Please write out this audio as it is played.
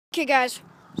Okay, guys,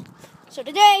 so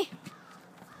today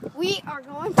we are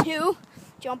going to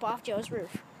jump off Joe's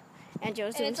roof. And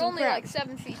Joe's doing some only crap. like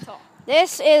 7 feet tall.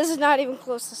 This is not even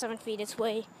close to 7 feet. It's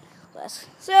way less.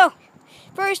 So,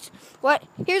 first,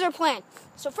 here's our plan.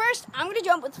 So first, I'm going to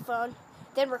jump with the phone,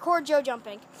 then record Joe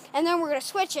jumping, and then we're going to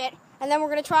switch it, and then we're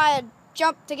going to try a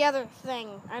jump together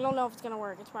thing. I don't know if it's going to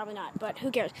work. It's probably not, but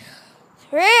who cares?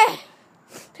 3,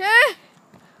 2,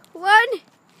 1,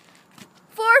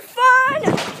 for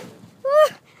fun!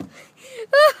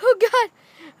 Oh, God.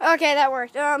 Okay, that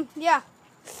worked. Yeah.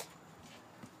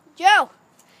 Joe.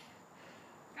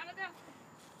 Count it down.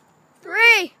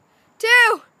 3,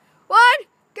 2, 1,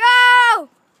 go!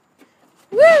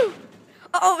 Woo!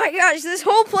 Oh my gosh, this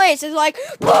whole place is like,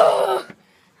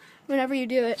 whenever you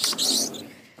do it.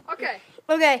 Okay.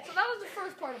 Okay, So that was the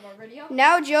first part of our video.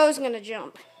 now Joe's gonna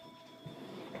jump.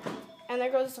 And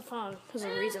there goes the phone, because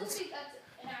of And reasons. let's see if that's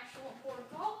an actual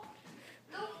important call.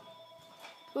 Nope.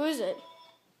 Who is it?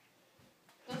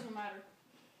 Doesn't matter.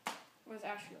 It was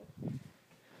Asheville.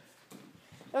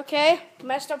 Okay,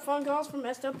 messed up phone calls from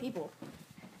messed up people.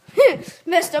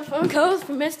 Messed up phone calls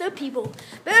from messed up people.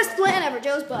 Best plan ever,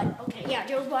 Joe's butt. Okay, yeah,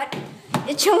 Joe's butt.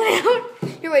 It's chilling out.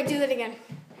 Here, wait, do that again.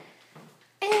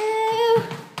 Ew.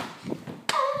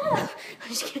 I'm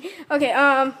just kidding. Okay,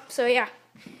 so yeah.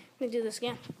 I'm gonna do this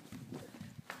again.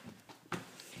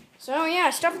 So yeah,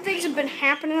 stuff and things have been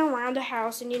happening around the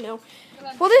house, and well,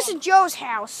 this is Joe's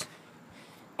house.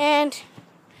 And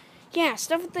yeah,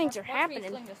 stuff and things are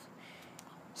happening.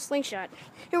 Slingshot.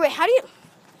 Here, wait, how do you...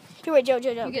 Here, wait, Joe,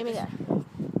 give me that.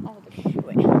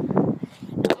 Wait.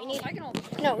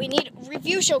 No, we need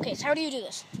review showcase. How do you do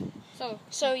this?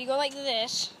 So you go like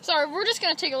this. Sorry, we're just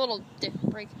going to take a little dip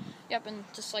break. Yep, and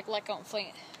just like let go and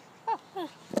fling it.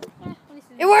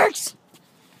 It works!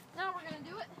 Now we're going to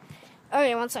do it.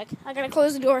 Okay, one sec. I gotta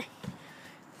close the door.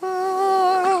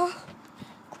 Oh,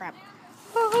 crap.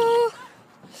 Oh.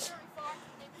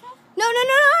 No.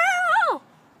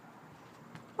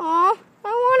 Aw, I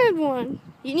wanted one.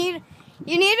 You need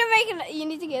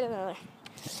to get another.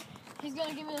 He's going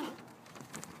to give me the...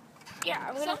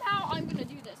 Yeah, Somehow I'm going to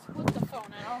do this with the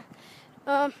phone and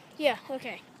all. Yeah,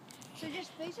 okay. So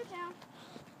just face it down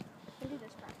and do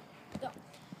this part. Go.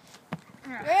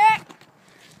 3,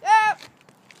 2,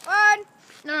 1.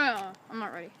 No, I'm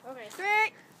not ready. Okay, 3,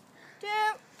 2,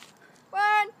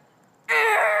 1.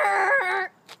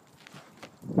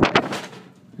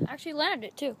 Actually landed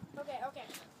it too. Okay.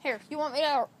 Here, you want me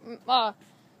to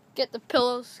get the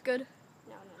pillows good?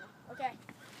 No. Okay.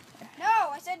 No,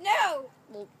 I said no.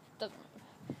 Well, doesn't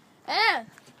matter.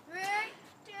 3,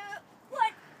 2, 1.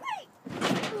 Wait.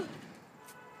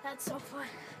 That's so fun.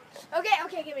 Okay,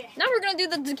 give me it. Now we're gonna do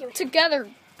the together.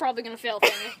 Probably gonna fail for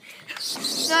me.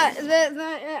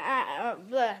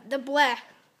 The bleh.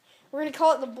 We're gonna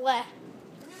call it the bleh.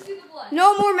 We're gonna do the bleh.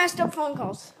 No more messed up phone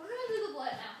calls. We're gonna do the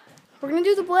bleh now. We're gonna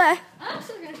do the bleh. I'm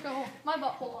actually gonna show my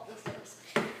butthole up the stairs.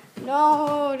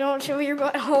 No, don't show your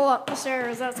butthole up the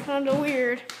stairs. That's kind of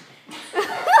weird.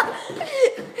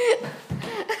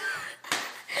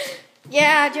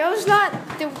 Yeah, Joe's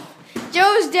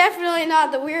definitely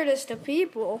not the weirdest of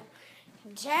people.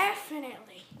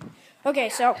 Definitely. Okay,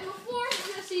 so And before we're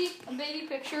gonna see a baby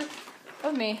picture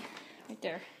of me right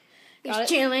there. he's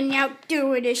chilling out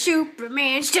doing his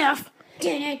Superman stuff.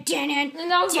 And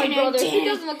that was my brother. He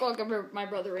doesn't look like my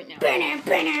brother right now.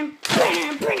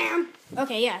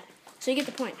 Okay, yeah. So you get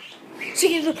the point.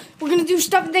 We're gonna do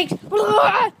stuff and things.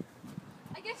 I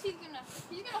guess he's gonna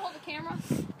hold the camera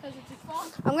because it's his phone.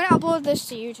 I'm gonna upload this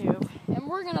to YouTube And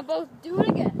we're gonna both do it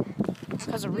again.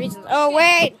 because of reasons. Oh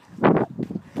wait.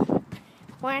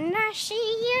 When I see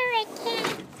you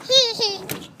again.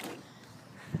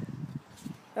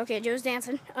 Okay, Joe's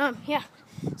dancing. Yeah.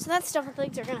 So that stuff and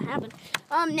things are gonna happen.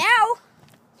 Now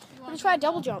we're gonna try a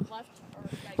double jump. Left or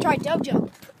right? Try dub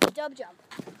jump. Dub jump.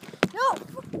 No,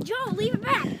 Joe, leave it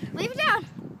back. Leave it down.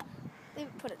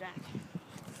 Put it back.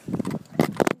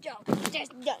 Joe,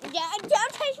 just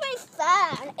don't touch my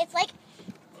phone. It's like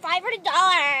 $500.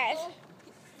 Oh,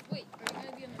 wait, are you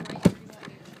gonna be on the right or do you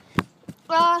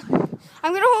want me to?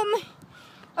 I'm gonna hold my.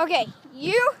 Okay,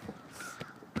 you.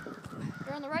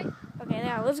 You're on the right? Okay,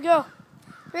 now let's go.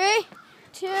 3,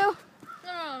 2. No,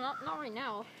 not right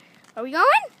now. Are we going?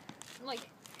 Like,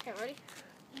 okay, ready?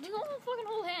 You don't fucking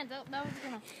hold hands. That was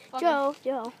gonna. Joe.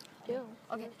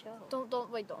 Okay. Joe. Don't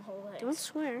hold hands. Don't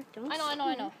swear. I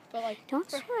know. But like. Don't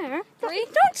swear. 3,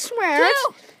 Don't swear. 2,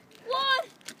 1,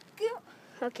 go.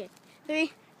 Okay.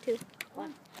 3, 2,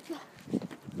 1.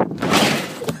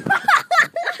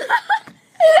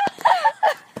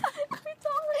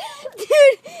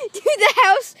 Dude, the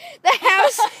house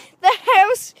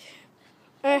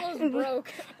Almost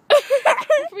broke.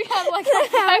 We had like a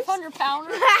 500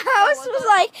 pounder. The house was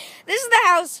like, this is the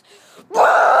house.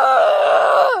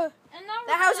 And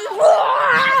that The house is.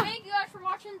 Thank you guys for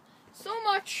watching so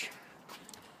much.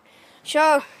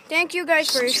 So, thank you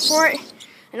guys for your support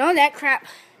and all that crap.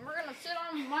 We're gonna sit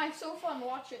on my sofa and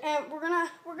watch it. And we're gonna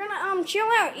chill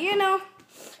out, you know,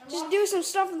 just do some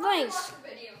stuff and things. Watch the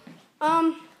video.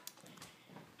 I'm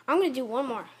gonna do one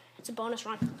more. It's a bonus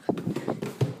run.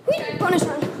 Whee! Bonus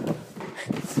run.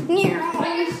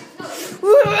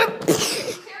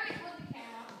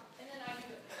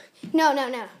 No.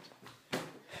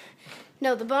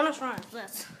 No, the bonus run is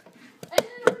this. And then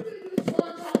we're gonna do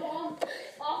swan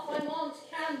off my mom's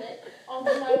cabinet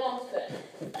onto my mom's bed.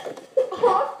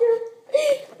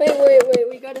 Wait,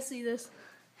 we gotta see this.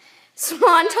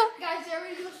 Swan top. Guys, are we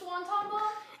gonna do a swanton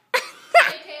bomb?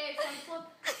 AKA front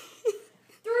flip.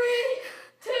 3,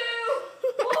 2,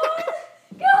 1,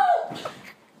 go!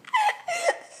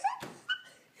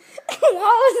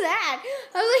 What was that?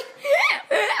 I was like,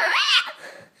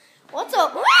 what's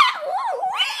up?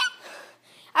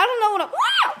 I don't know what a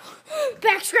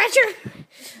back scratcher.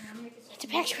 It's a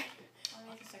back scratcher. I'll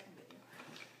make a second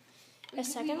video. A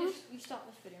second one? We stop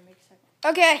this video, make a second.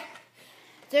 Okay,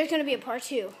 there's gonna be a part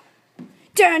 2.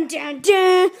 Dun dun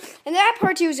dun, and that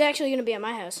part 2 is actually gonna be at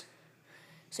my house.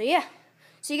 So yeah,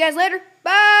 see you guys later.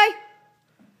 Bye.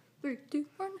 3, 2,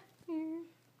 1.